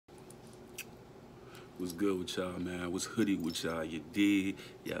What's good with y'all, man? What's hoodie with y'all? You dig?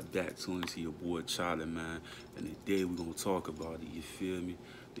 Y'all back tuning to your boy Charlie, man. And today we're gonna talk about it, you feel me?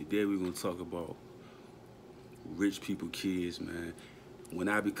 Today we're gonna talk about rich people kids, man. When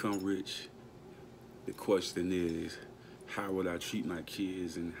I become rich, the question is, how would I treat my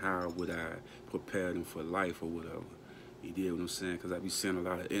kids and how would I prepare them for life or whatever? You dig what I'm saying? Because I be seeing a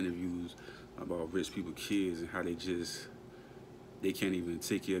lot of interviews about rich people kids and how they can't even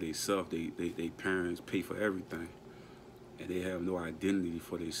take care of themselves. They parents pay for everything, and they have no identity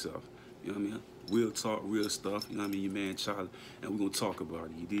for themselves. You know what I mean? Real talk, real stuff. You know what I mean? Your man Charlie, and we're gonna talk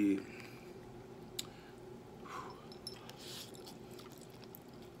about it. You did.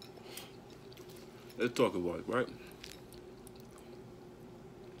 Let's talk about it, right?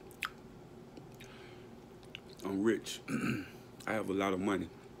 I'm rich. I have a lot of money,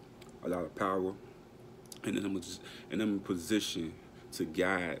 a lot of power, and then I'm in a position to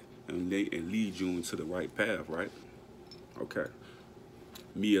guide and lead you into the right path, right? Okay.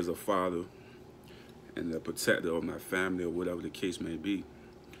 Me as a father and the protector of my family or whatever the case may be,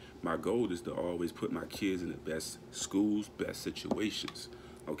 my goal is to always put my kids in the best schools, best situations.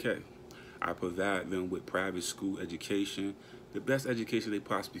 Okay. I provide them with private school education, the best education they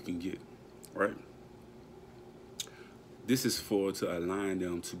possibly can get, right? This is to align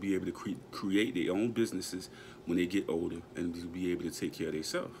them to be able to create their own businesses when they get older and to be able to take care of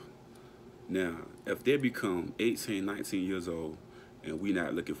themselves. Now, if they become 18, 19 years old and we're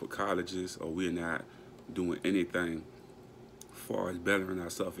not looking for colleges or we're not doing anything far as bettering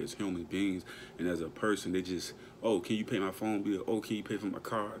ourselves as human beings and as a person, they just, oh, can you pay my phone bill? Oh, can you pay for my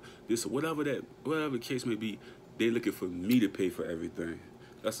car? This, whatever the case may be, they looking for me to pay for everything.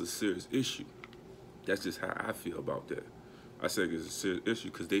 That's a serious issue. That's just how I feel about that. I say it's a serious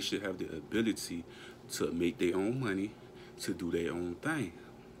issue because they should have the ability to make their own money, to do their own thing.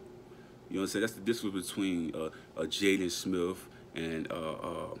 You know what I'm saying? That's the difference between Jaden Smith and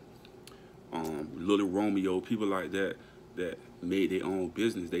Little Romeo, people like that made their own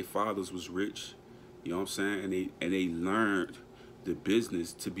business. Their fathers was rich, you know what I'm saying? And they learned the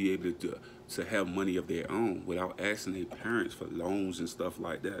business to be able to have money of their own without asking their parents for loans and stuff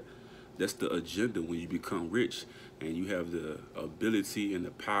like that. That's the agenda when you become rich and you have the ability and the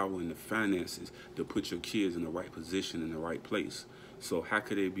power and the finances to put your kids in the right position in the right place. So how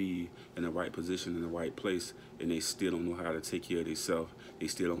could they be in the right position in the right place and they still don't know how to take care of themselves? They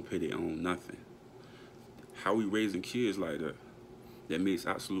still don't pay their own nothing. How we raising kids like that? That makes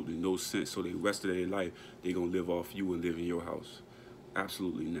absolutely no sense. So the rest of their life, they gonna live off you and live in your house.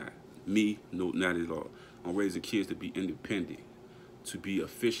 Absolutely not. Me, no, not at all. I'm raising kids to be independent, to be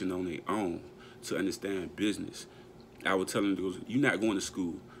efficient on their own, to understand business. I would tell them, you're not going to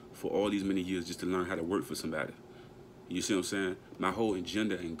school for all these many years just to learn how to work for somebody. You see what I'm saying? My whole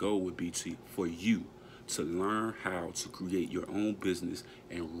agenda and goal would be for you to learn how to create your own business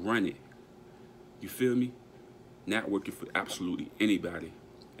and run it. You feel me? Not working for absolutely anybody.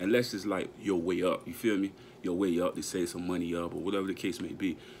 Unless it's like your way up, you feel me? Your way up to save some money up or whatever the case may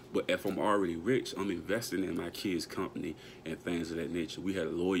be. But if I'm already rich, I'm investing in my kids' company and things of that nature. We had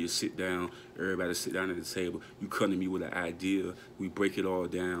a lawyer sit down, everybody sit down at the table. You come to me with an idea, we break it all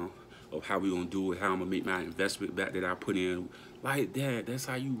down of how we gonna do it, how I'm gonna make my investment back that I put in. Like that, that's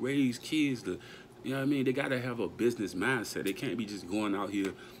how you raise kids to, you know what I mean? They gotta have a business mindset. They can't be just going out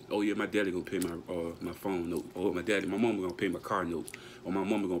here, oh yeah, my daddy gonna pay my phone note, or my mama gonna pay my car note, or my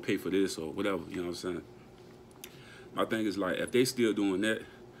mama gonna pay for this or whatever, you know what I'm saying? My thing is like, if they still doing that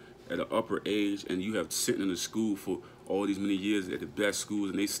at an upper age and you have sitting in the school for all these many years at the best schools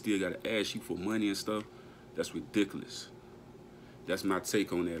and they still gotta ask you for money and stuff, that's ridiculous. That's my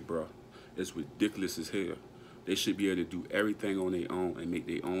take on that, bro. It's ridiculous as hell. They should be able to do everything on their own and make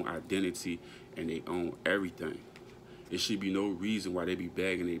their own identity and their own everything. There should be no reason why they be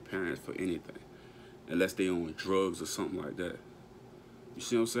begging their parents for anything, unless they on drugs or something like that. You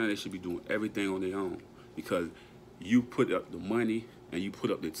see what I'm saying? They should be doing everything on their own because you put up the money and you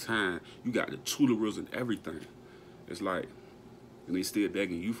put up the time. You got the tutorials and everything. It's like, and they still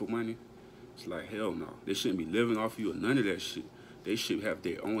begging you for money? It's like, hell no. They shouldn't be living off you or none of that shit. They should have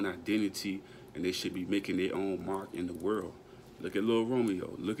their own identity and they should be making their own mark in the world. Look at Lil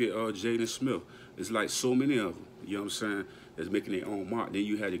Romeo. Look at Jaden Smith. It's like so many of them, you know what I'm saying, that's making their own mark. Then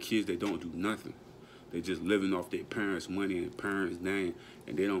you have the kids that don't do nothing. They just living off their parents' money and parents' name,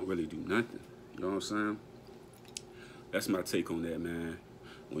 and they don't really do nothing. You know what I'm saying? That's my take on that, man.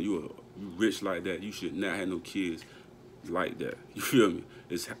 When you rich like that, you should not have no kids like that. You feel me?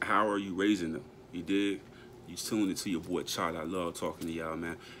 It's how are you raising them? You dig? You tuned into your boy Charlie. I love talking to y'all,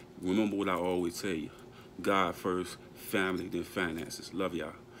 man. Remember what I always tell you. God first, family, then finances. Love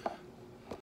y'all.